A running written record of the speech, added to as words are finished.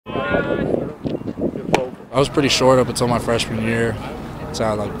I was pretty short up until my freshman year. So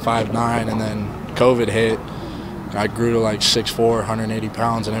I was like 5'9", and then COVID hit. I grew to like 6'4", 180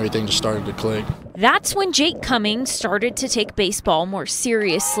 pounds, and everything just started to click. That's when Jake Cummings started to take baseball more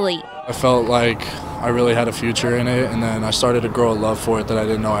seriously. I felt like I really had a future in it, and then I started to grow a love for it that I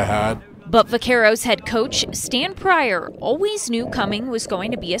didn't know I had. But Vaqueros head coach Stan Pryor always knew Cummings was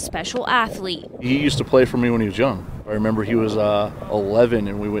going to be a special athlete. He used to play for me when he was young. I remember he was 11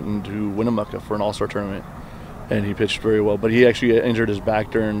 and we went into Winnemucca for an all-star tournament, and he pitched very well. But he actually injured his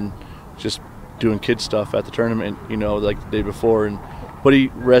back during just doing kid stuff at the tournament, you know, like the day before. But he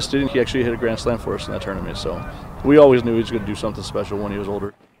rested, and he actually hit a grand slam for us in that tournament. So we always knew he was going to do something special when he was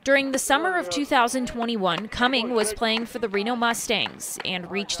older. During the summer of 2021, Cummings was playing for the Reno Mustangs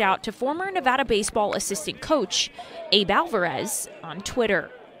and reached out to former Nevada baseball assistant coach Abe Alvarez on Twitter.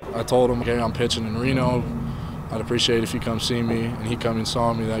 I told him, okay, I'm pitching in Reno. I'd appreciate if you come see me. And he come and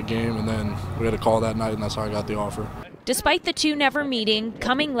saw me that game, and then we had a call that night, and that's how I got the offer. Despite the two never meeting,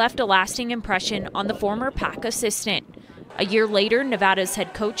 Cummings left a lasting impression on the former PAC assistant. A year later, Nevada's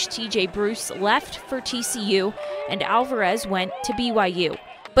head coach T.J. Bruce left for TCU, and Alvarez went to BYU.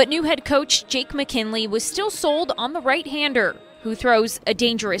 But new head coach Jake McKinley was still sold on the right-hander, who throws a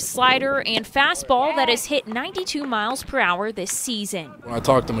dangerous slider and fastball that has hit 92 miles per hour this season. When I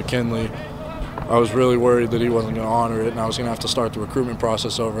talked to McKinley, I was really worried that he wasn't going to honor it, and I was going to have to start the recruitment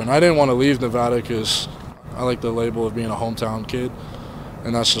process over. And I didn't want to leave Nevada because I like the label of being a hometown kid,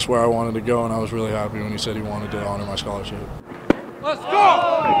 and that's just where I wanted to go, and I was really happy when he said he wanted to honor my scholarship. Let's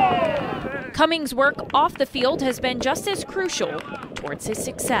go! Cummings' work off the field has been just as crucial towards his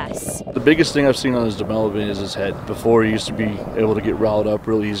success. The biggest thing I've seen on his development is his head. Before, he used to be able to get riled up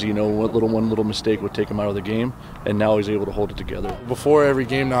real easy. You know, one little mistake would take him out of the game, and now he's able to hold it together. Before every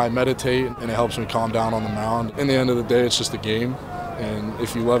game now I meditate, and it helps me calm down on the mound. In the end of the day, it's just a game, and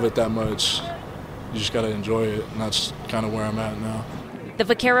if you love it that much, you just got to enjoy it, and that's kind of where I'm at now.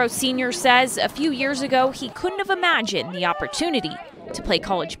 The Vaqueros senior says a few years ago he couldn't have imagined the opportunity to play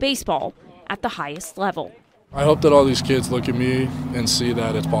college baseball at the highest level. I hope that all these kids look at me and see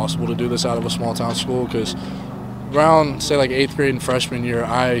that it's possible to do this out of a small town school, because around, say, like 8th grade and freshman year,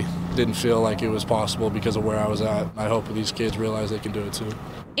 I didn't feel like it was possible because of where I was at. I hope these kids realize they can do it too.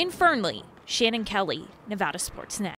 In Fernley, Shannon Kelly, Nevada Sports Net.